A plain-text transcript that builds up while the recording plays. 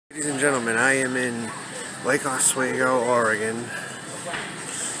Ladies and gentlemen, I am in Lake Oswego, Oregon,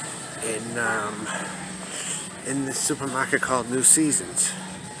 in this supermarket called New Seasons.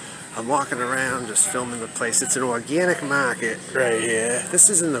 I'm walking around just filming the place. It's an organic market right here. This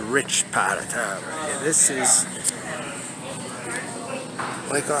is in the rich part of town right here. This is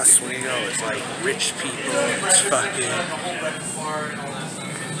Lake Oswego. It's like rich people. It's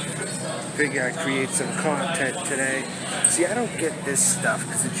figure I create some content today. See, I don't get this stuff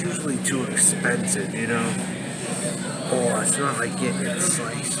because it's usually too expensive, you know? Or it's not like getting it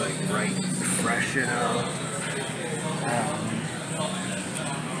sliced like right fresh, you know?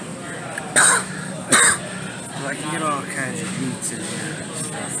 I can get all kinds of meats in here and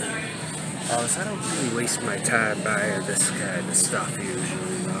stuff. So I don't really waste my time buying this kind of stuff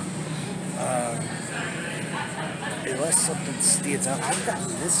usually, though. Unless something stands out. I've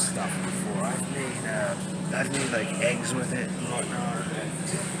gotten this stuff before. I've made like eggs with it and whatnot.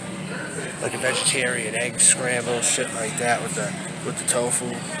 Like a vegetarian egg scramble, shit like that with the tofu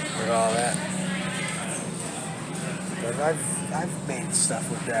and all that. But I've made stuff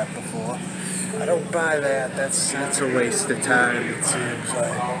with that before. I don't buy that. That's a waste of time, it seems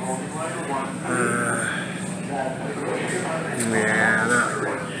like. Yeah, not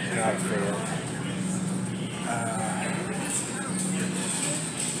really. Not a fan.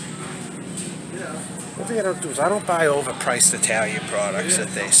 One thing I don't do is I don't buy overpriced Italian products that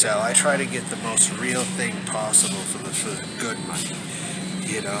they sell. I try to get the most real thing possible for the good money,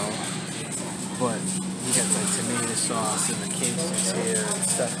 you know. But you got like tomato sauce and the cases here and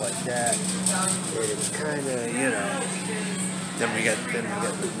stuff like that. And it's kind of, you know. Then we got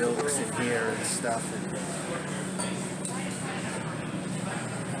the milks in here and stuff and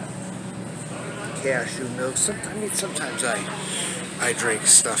cashew milk. Sometimes I drink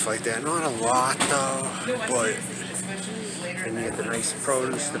stuff like that. Not a lot though, but and you get the nice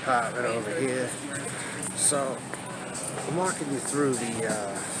produce department over here. So I'm walking you through the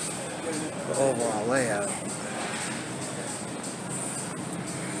overall layout.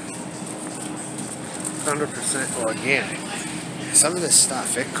 100% organic. Some of this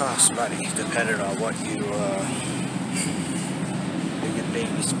stuff, it costs money depending on what you get.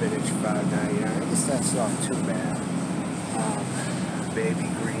 Baby spinach $5.99. I guess that's not too bad. Baby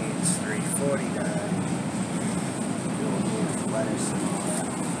greens $3.49. Lettuce and all that.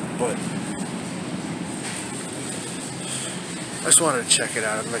 But I just wanted to check it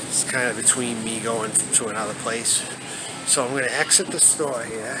out. It's kind of between me going to another place. So I'm going to exit the store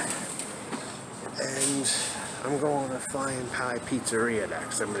here. And I'm going to Pie Pizzeria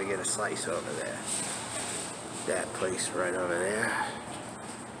next. I'm going to get a slice over there. That place right over there.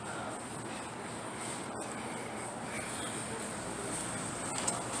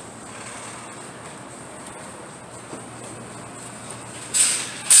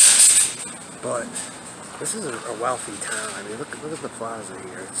 But this is a wealthy town. I mean, look at the plaza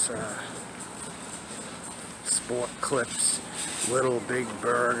here. It's Sport Clips, Little Big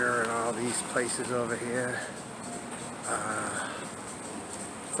Burger, and all these places over here.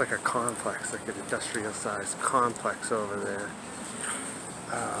 It's like a complex, like an industrial-sized complex over there.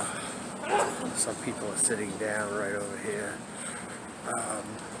 Some people are sitting down right over here.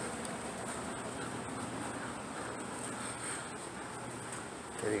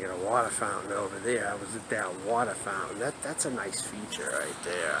 Then you got a water fountain over there. I was at that water fountain. That's a nice feature right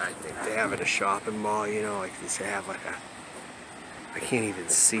there. I think they have at a shopping mall, you know, like they have like a, I can't even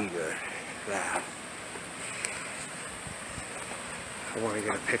see that. I want to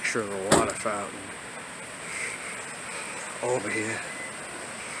get a picture of the water fountain over here.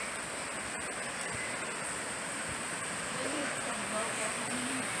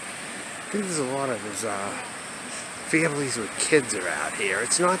 I think there's a lot of families with kids around here.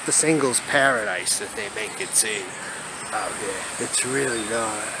 It's not the singles paradise that they make it seem out here. It's really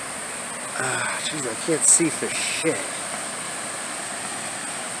not. Jeez, I can't see for shit.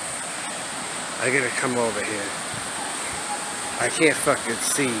 I gotta come over here. I can't fucking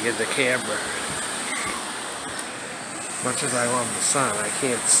see in the camera. Much as I love the sun, I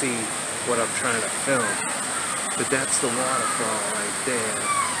can't see what I'm trying to film. But that's the waterfall right there.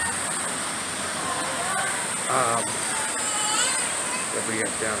 What we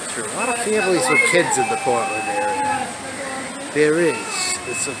got down through. A lot of families with kids in the Portland area. There is.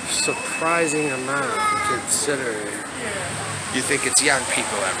 It's a surprising amount considering you think it's young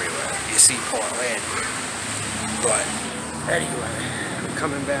people everywhere. You see Portland. But anyway, I'm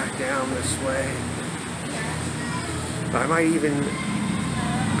coming back down this way. I might even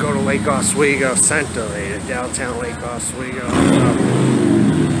go to Lake Oswego Center later, downtown Lake Oswego.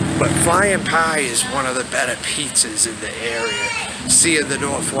 But Flying Pie is one of the better pizzas in the area. Sea of the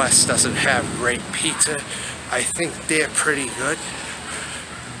Northwest doesn't have great pizza. I think they're pretty good.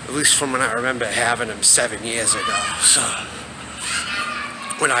 At least from when I remember having them 7 years ago. So,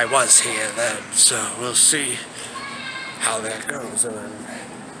 when I was here then. So, we'll see how that goes. And then,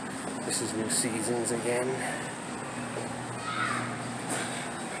 this is New Seasons again.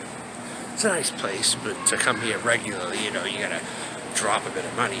 It's a nice place, but to come here regularly, you know, you gotta drop a bit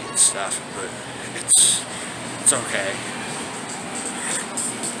of money and stuff, but it's okay.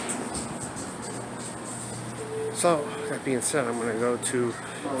 So, that being said, I'm gonna go to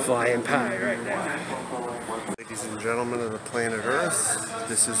Flying Pie right now. Ladies and gentlemen of the planet Earth,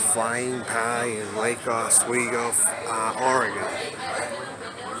 this is Flying Pie in Lake Oswego, Oregon.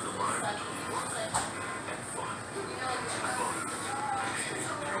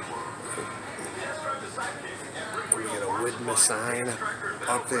 We get a Widmer sign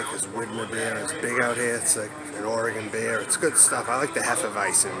up there because Widmer beer is big out here. It's like an Oregon beer. It's good stuff. I like the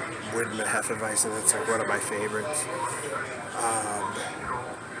Hefeweizen, Widmer Hefeweizen. That's like one of my favorites.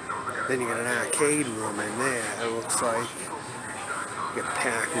 Then you got an arcade room in there. It looks like you got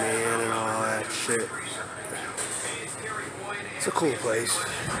Pac-Man and all that shit. It's a cool place.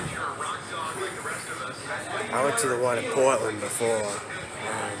 I went to the one in Portland before.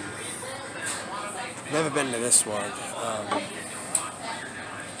 Never been to this one.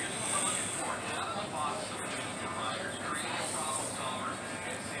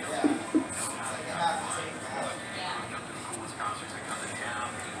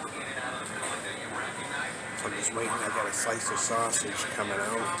 I'm just waiting. I got a slice of sausage coming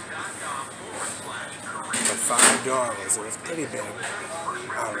out for $5, and it's pretty big,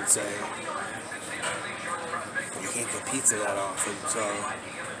 I would say. You can't get pizza that often, so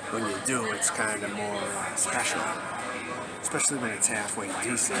when you do, it's kind of more special, especially when it's halfway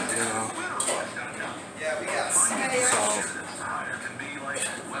decent, you know. So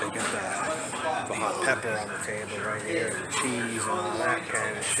they got the hot pepper on the table right here, and cheese and all that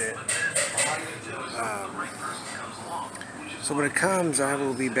kind of shit. So when it comes, I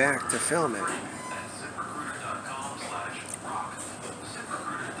will be back to film it.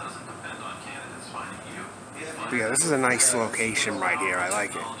 But yeah, this is a nice location right here. I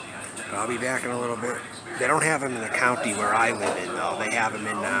like it. But I'll be back in a little bit. They don't have them in the county where I live in, though. They have them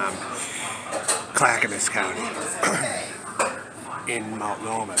in Clackamas County, in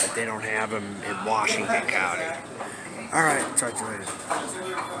Multnomah, but they don't have them in Washington County. Alright, talk to you later.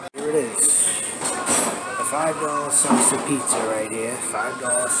 Here it is. A $5 slice of pizza right here.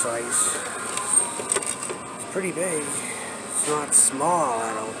 $5 slice. It's pretty big. It's not small,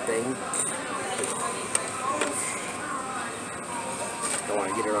 I don't think. Don't want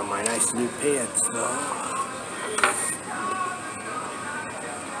to get it on my nice new pants, though.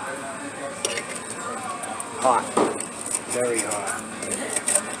 Hot. Very hot.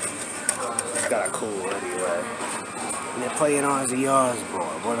 It's got a cool anyway. And they're playing Ozzy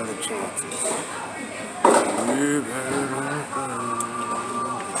Osbourne. What are the chances?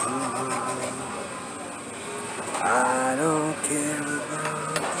 I don't care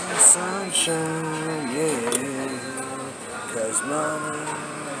about the sunshine, yeah. 'Cause mama.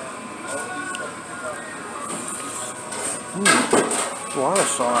 A lot of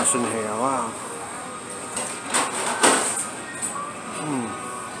sauce in here, wow.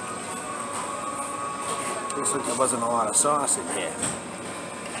 Looks like there wasn't a lot of sauce in here.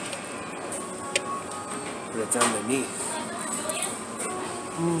 But it's underneath.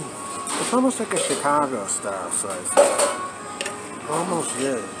 It's almost like a Chicago style slice. Almost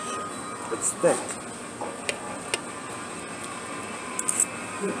is. It's thick.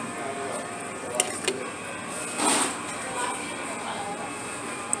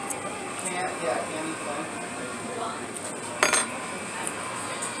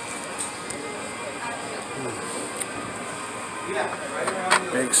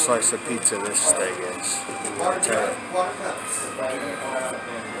 Big slice of pizza this thing is. I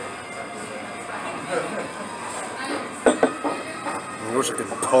wish I could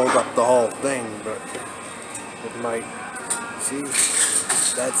hold up the whole thing, but it might. See?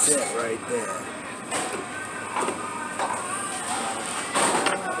 That's it right there.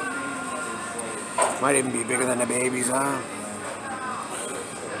 Might even be bigger than the baby's arm.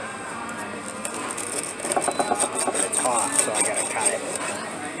 It's hot, so I gotta cut it.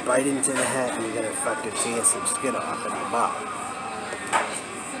 Bite into the head and you're gonna fucking tear some skin off in your mouth.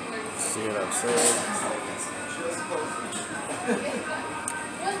 See what I'm saying?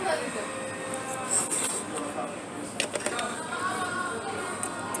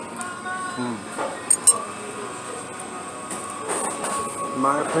 In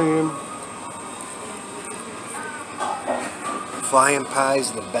my opinion, Flying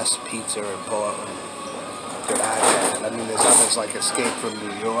Pie's the best pizza in Portland that I've had. I mean, there's others like Escape from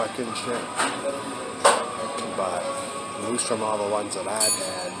New York and shit, but at least from all the ones that I've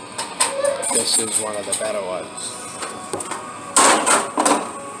had, this is one of the better ones.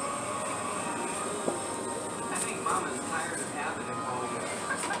 I think Mama's tired of having it home.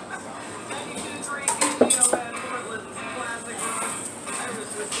 92.3 KPON Portland's classic rock. I was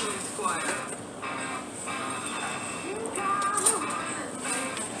with Louis Squire.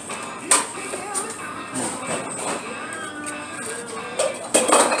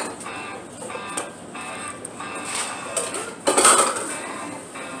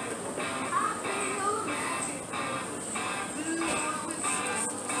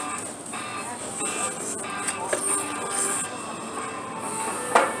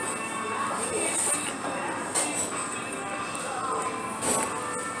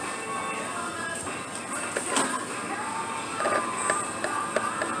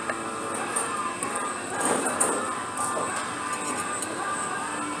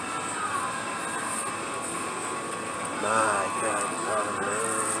 My God,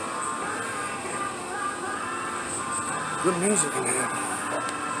 good music in here.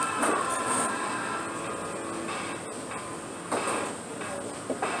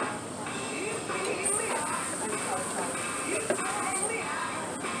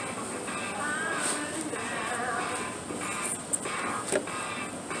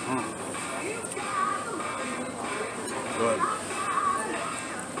 Good.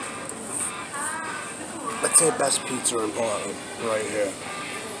 Let's say best pizza in Portland, right here.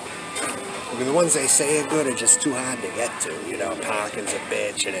 I mean, the ones they say are good are just too hard to get to. You know, parking's a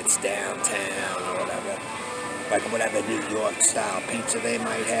bitch and it's downtown or whatever. Like whatever New York style pizza they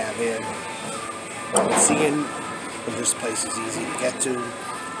might have here. But seeing this place is easy to get to,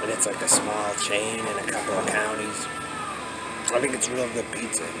 and it's like a small chain in a couple of counties. I think it's real good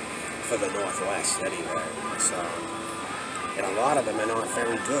pizza for the Northwest anyway. So, and a lot of them are not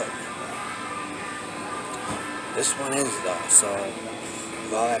very good. This one is though, so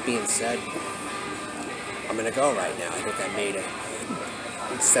with all that being said, I'm gonna go right now. I think I made an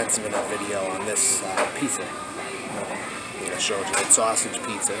extensive enough video on this pizza. I showed you that sausage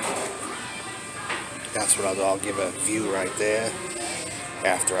pizza. That's what I'll give a view right there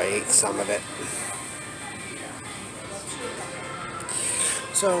after I ate some of it.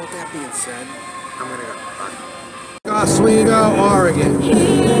 So with that being said, I'm gonna go. Bye. Oswego, Oregon.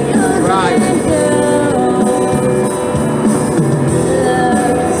 Driving.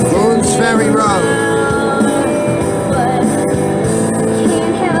 Ferry Road.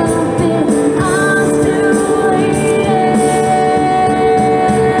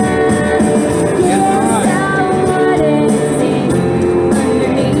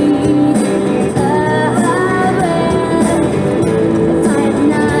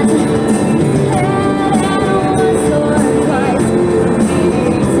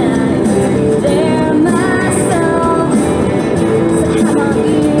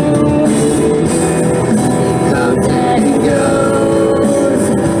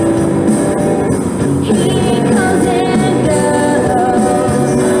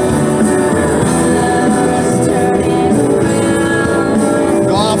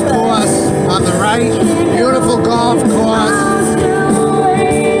 Beautiful golf course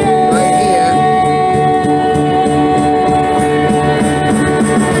right here.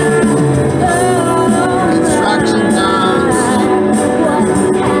 Construction zones.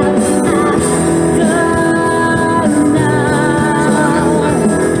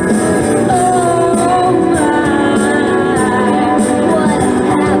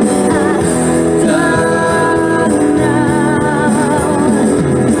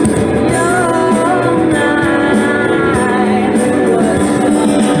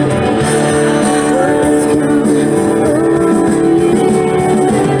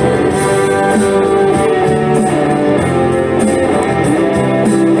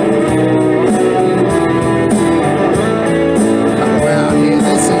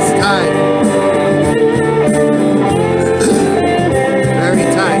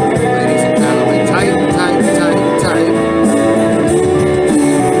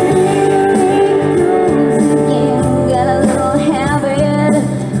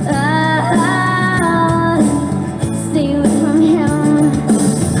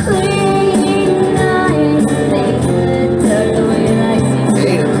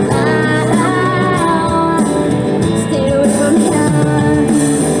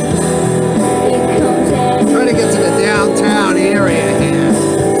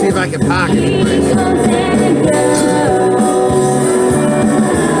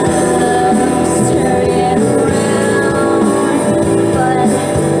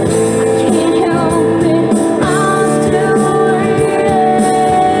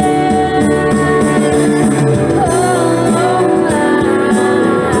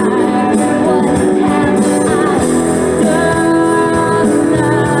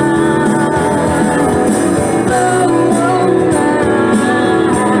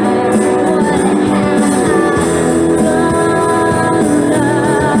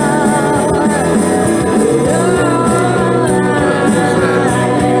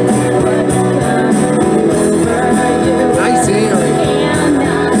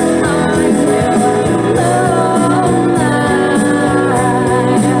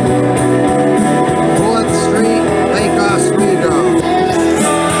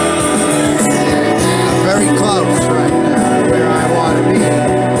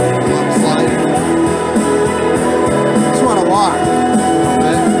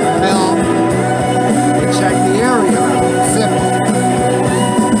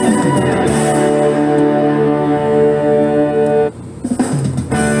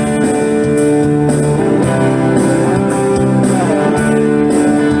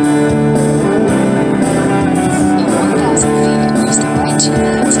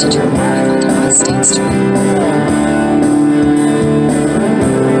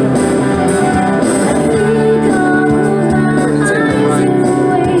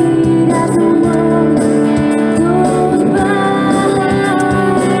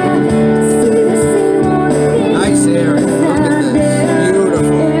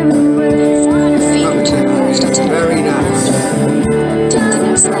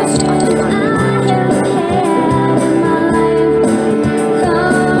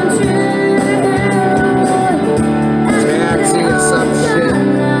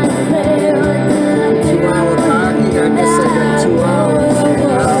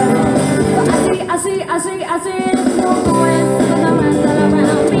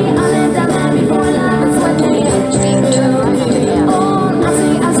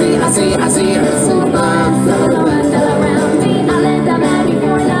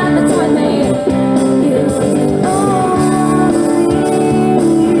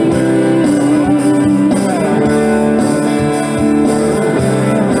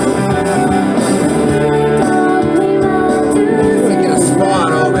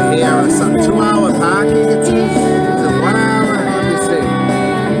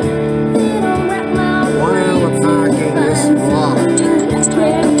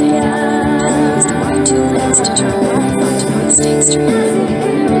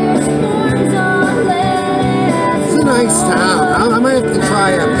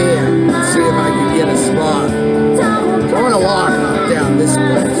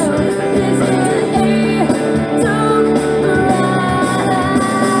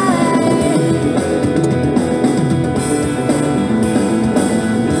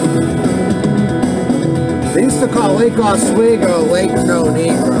 They used to call Lake Oswego Lake No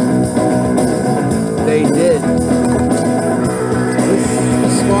Negro. They did.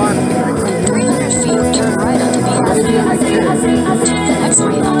 This spot. 300 feet, turn right onto B Avenue. Take the next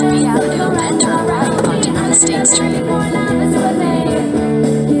right onto B Avenue and turn right onto North State Street.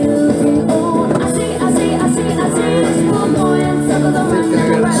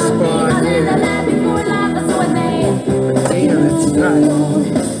 Damn, it's tight.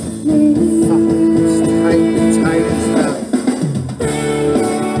 It's tight as hell.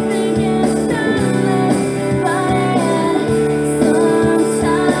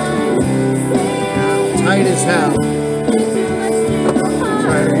 Tight as hell.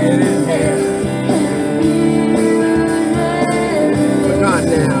 Try to get in there. But not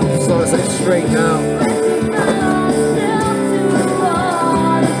now, as long as I straighten out.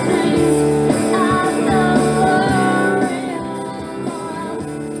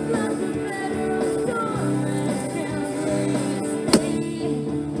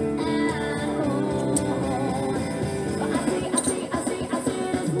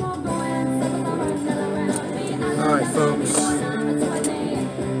 Alright, folks.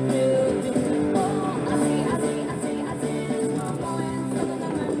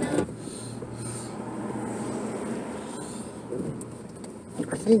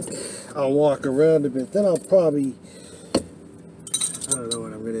 I think I'll walk around a bit, then I'll probably, I don't know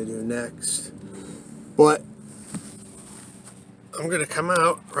what I'm going to do next, but I'm going to come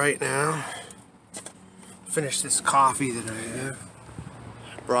out right now, finish this coffee that I have.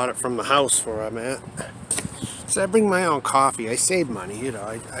 Brought it from the house where I'm at. So I bring my own coffee. I save money, you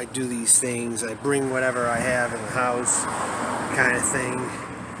know. I do these things. I bring whatever I have in the house, kind of thing.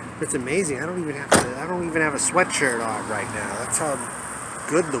 It's amazing. I don't even have a sweatshirt on right now. That's how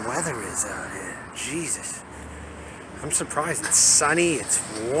good the weather is out here. Jesus, I'm surprised. It's sunny. It's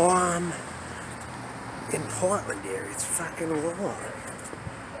warm. In Portland area, it's fucking warm.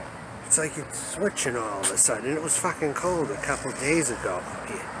 It's like it's switching all of a sudden. It was fucking cold a couple days ago up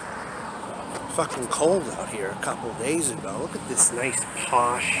here. Fucking cold out here a couple days ago. Look at this nice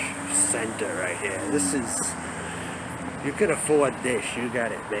posh center right here. This is, you can afford this. You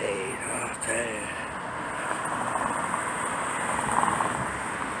got it made. I'll tell you.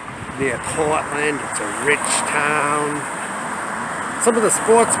 Near Portland, it's a rich town. Some of the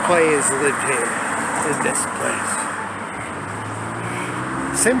sports players live here in this place.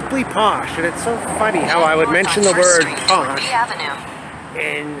 Simply posh, and it's so funny how I would mention the word posh,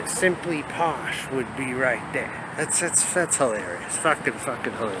 and Simply Posh would be right there. That's hilarious. Fucking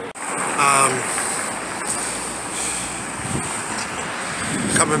hilarious.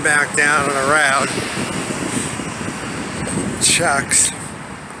 Coming back down and around. Shucks.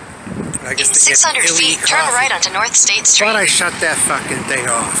 I guess in 600 feet, turn right onto North State Street. I thought I shut that fucking thing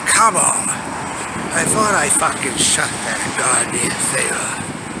off. Come on. I thought I fucking shut that goddamn thing off.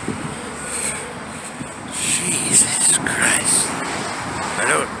 Jesus Christ. I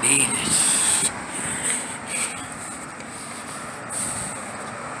don't need it.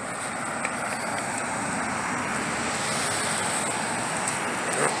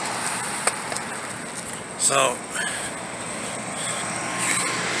 So,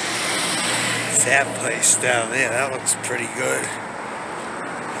 it's that place down there, that looks pretty good.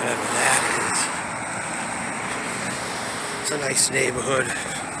 Whatever that is. It's a nice neighborhood.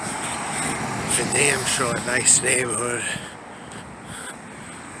 It's a damn sure nice neighborhood.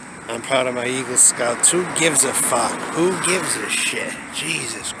 I'm proud of my Eagle Scouts. Who gives a fuck? Who gives a shit?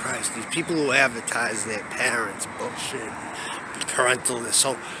 Jesus Christ. These people who advertise their parents bullshit, parental, they're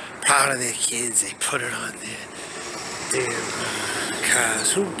so proud of their kids, they put it on their damn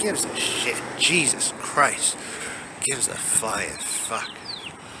cars. Who gives a shit? Jesus Christ. Gives a flying fuck.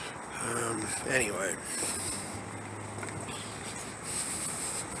 Anyway.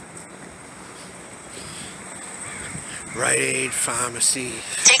 Rite Aid Pharmacy.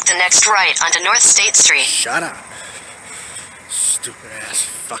 Take the next right onto North State Street. Shut up. Stupid ass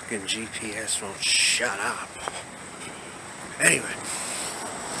fucking GPS won't shut up. Anyway.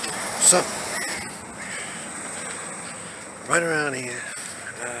 So, right around here,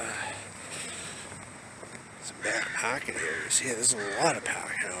 some back parking areas here. There's a lot of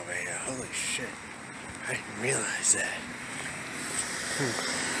parking over here. Holy shit. I didn't realize that.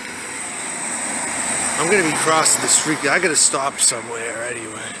 I'm gonna be crossing the street. I gotta stop somewhere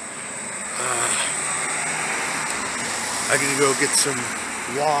anyway. I gotta go get some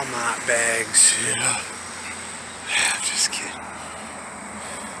Walmart bags, you know. I'm just kidding.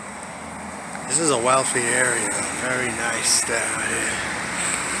 This is a wealthy area, very nice down here.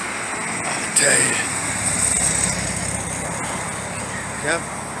 I'll tell you. Yep.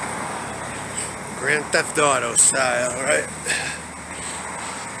 Grand Theft Auto style, right?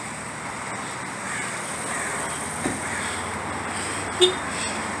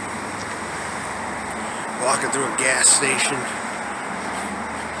 Walking through a gas station.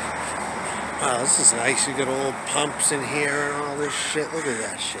 Wow, this is nice. You got old pumps in here and all this shit. Look at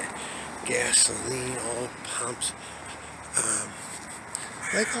that shit. Gasoline, old pumps.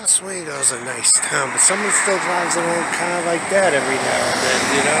 Lake Oswego's a nice town, but someone still drives an old car like that every now and then,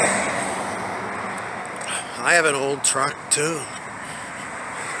 you know? I have an old truck too.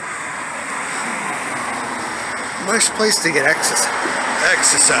 Nice place to get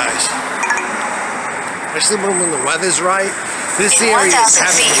exercise. Especially when the weather's right. This area is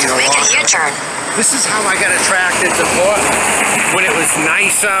 1,000 feet, make a U-turn. This is how I got attracted to Portland. When it was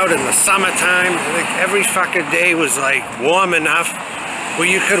nice out in the summertime, like every fucking day was like warm enough where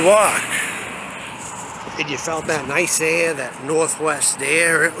you could walk. And you felt that nice air, that northwest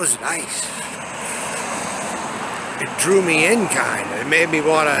air. It was nice. It drew me in kinda. It made me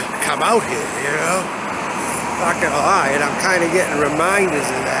want to come out here, you know? Not gonna lie, and I'm kind of getting reminders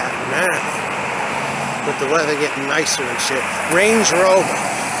of that now. With the weather getting nicer and shit. Range Rover.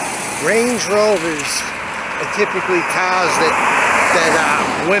 Range Rovers are typically cars that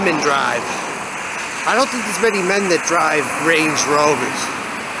women drive. I don't think there's many men that drive Range Rovers.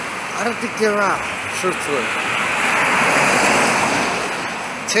 I don't think there are, truthfully.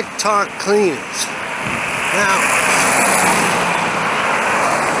 TikTok cleaners. Now,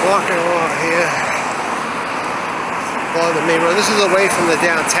 walking along here. On the main road. This is away from the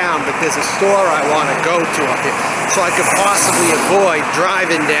downtown, but there's a store I want to go to up here. So I could possibly avoid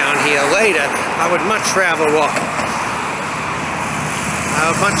driving down here later. I would much rather walk.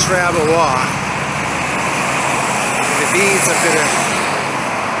 I would much rather walk. If it means I'm going to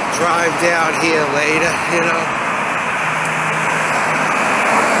drive down here later, you know.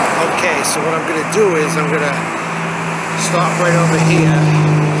 Okay, so what I'm going to do is I'm going to stop right over here.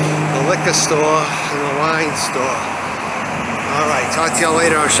 The liquor store and the wine store. Alright, talk to y'all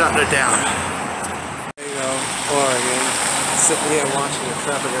later. I'm shutting it down. Oswego, Oregon. Sitting here watching the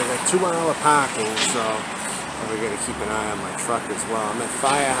traffic. I got 2 mile parking, so we're going to keep an eye on my truck as well. I'm at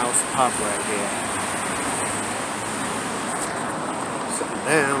Firehouse Pub right here. I'm sitting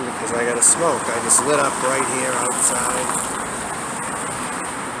down because I got to smoke. I just lit up right here outside.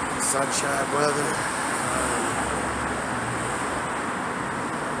 Sunshine weather.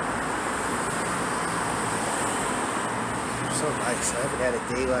 So nice. I haven't had a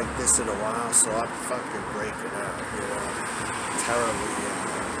day like this in a while, so I'm fucking breaking out, you know. Terribly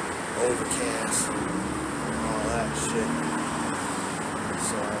overcast and all that shit.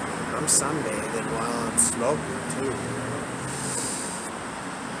 So I'm sunbathing while I'm smoking too, you know.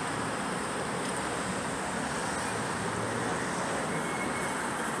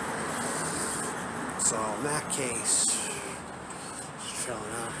 So in that case, just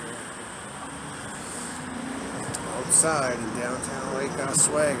chilling out here. Outside in downtown Lake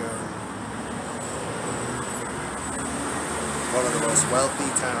Oswego. One of the most wealthy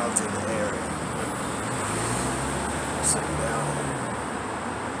towns in the area. Sitting down.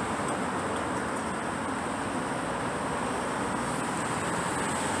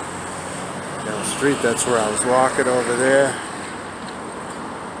 street. That's where I was walking over there.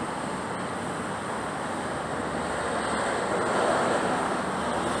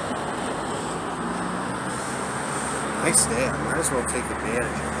 Nice day. I might as well take advantage of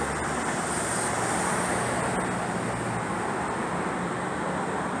it.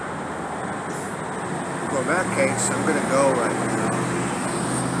 Well, in that case, I'm gonna go right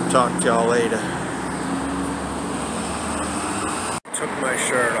now. Talk to y'all later. Took my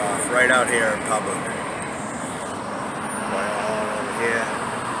shirt off right out here in public. Right all over here.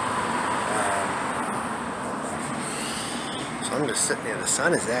 So I'm just sitting there. The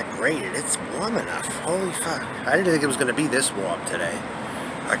sun is that great and it's warm enough. Holy fuck. I didn't think it was going to be this warm today.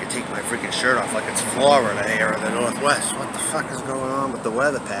 I could take my freaking shirt off like it's Florida here in the Northwest. What the fuck is going on with the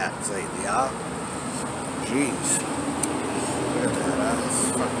weather patterns lately, huh? Jeez. Look at that, huh?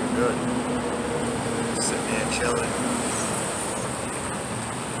 It's fucking good. Sitting there chilling.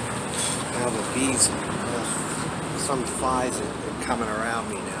 Now the bees, some flies are coming around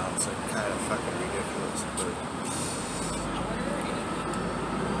me now. It's like kind of fucking ridiculous, but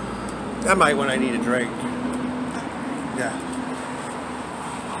I might when I need a drink. Yeah.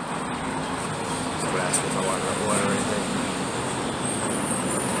 Someone asked me if I wanted to order anything.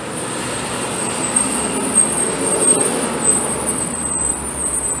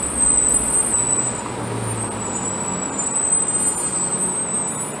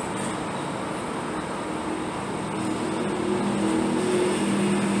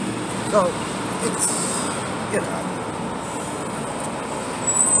 So, it's, you know,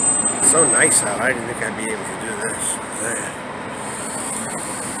 so nice out. I didn't think I'd be able to do this.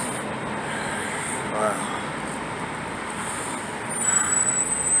 Wow.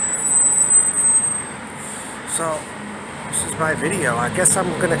 So, this is my video. I guess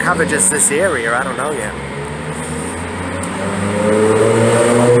I'm going to cover just this area. I don't know yet.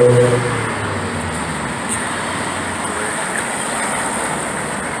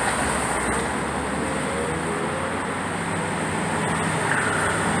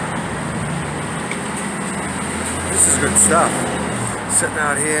 This is good stuff. Sitting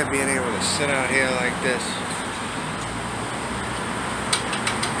out here, being able to sit out here like this.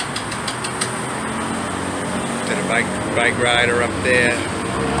 Then a bike rider up there.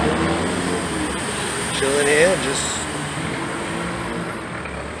 Chilling here, just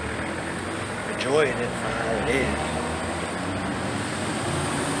enjoying it for how it is.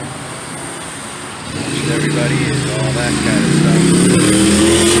 Watching everybody is all that kind of stuff.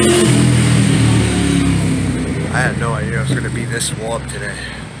 I had no idea it was going to be this warm today,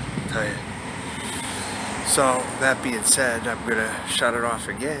 I'll tell you. So, that being said, I'm going to shut it off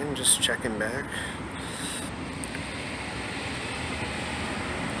again, just checking back.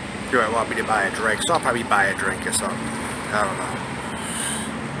 You might want me to buy a drink, so I'll probably buy a drink or something. I don't know.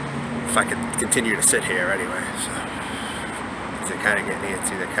 If I can continue to sit here anyway, so. They kind of get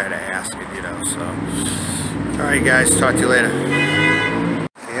antsy, they're kind of asking, you know, so. Alright guys, talk to you later.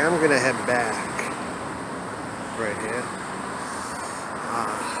 Okay, I'm going to head back. Right here.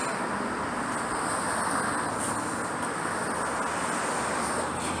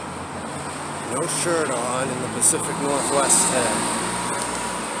 No shirt on in the Pacific Northwest today.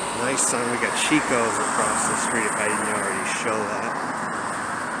 Nice sun. We got Chico's across the street if I didn't already show that.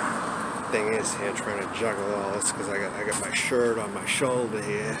 Thing is here trying to juggle all this because I got my shirt on my shoulder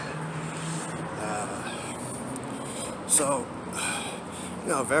here. So you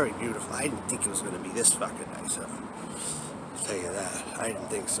know, very beautiful. I didn't think it was going to be this fucking nice. I'll tell you that. I didn't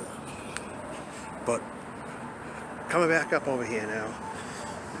think so. But coming back up over here now.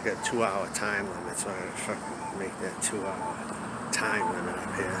 We got a 2-hour time limit, so I gotta fucking make that 2-hour time limit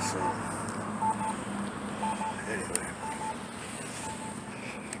up here. So anyway.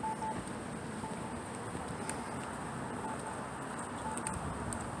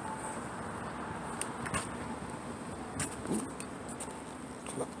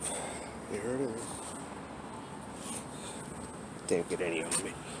 Here it is. Didn't get any on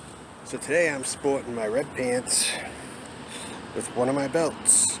me. So today I'm sporting my red pants with one of my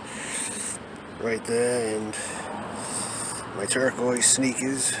belts right there and my turquoise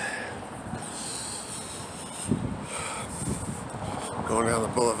sneakers. Going down the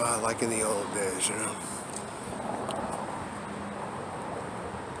boulevard like in the old days, you know.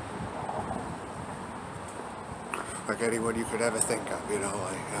 Like anyone you could ever think of, you know,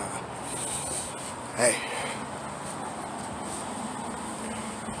 like, hey.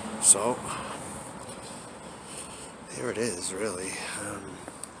 So, here it is, really.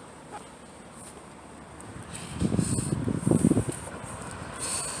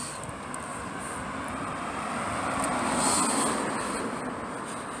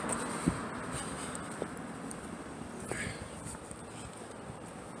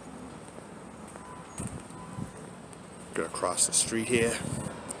 Gonna cross the street here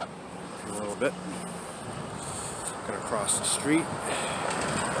a little bit. Gonna cross the street.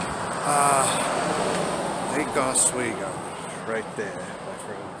 Lake Oswego, right there, my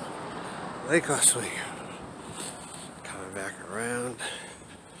friends. Lake Oswego. Coming back around.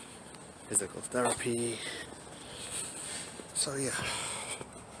 Physical therapy. So yeah,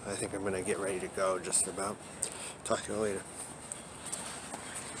 I think I'm gonna get ready to go just about. Talk to you later.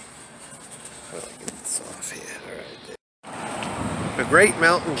 How do I get this off here? Alright there. The great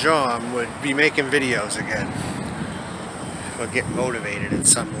Mountain John would be making videos again. Or get motivated in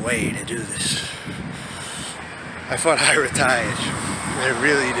some way to do this. I thought I retired. I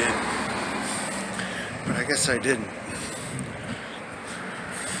really did. But I guess I didn't.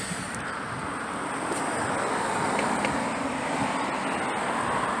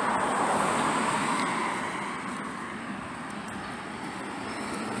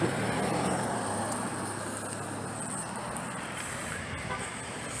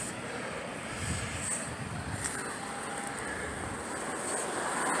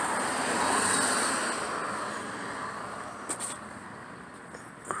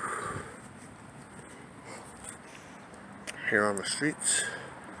 Here on the streets.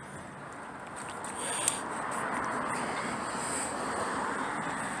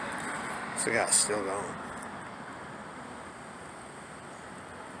 So yeah, still going.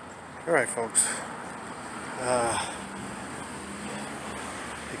 Alright folks. I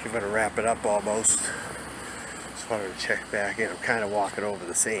think I'm gonna wrap it up almost. Just wanted to check back in. I'm kind of walking over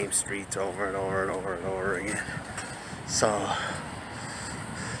the same streets over and over and over and over again. So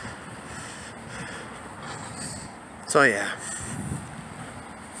yeah.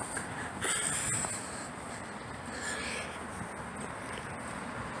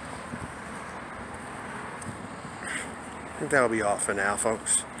 I think that'll be all for now,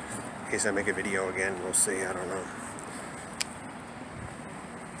 folks. In case I make a video again, we'll see. I don't know.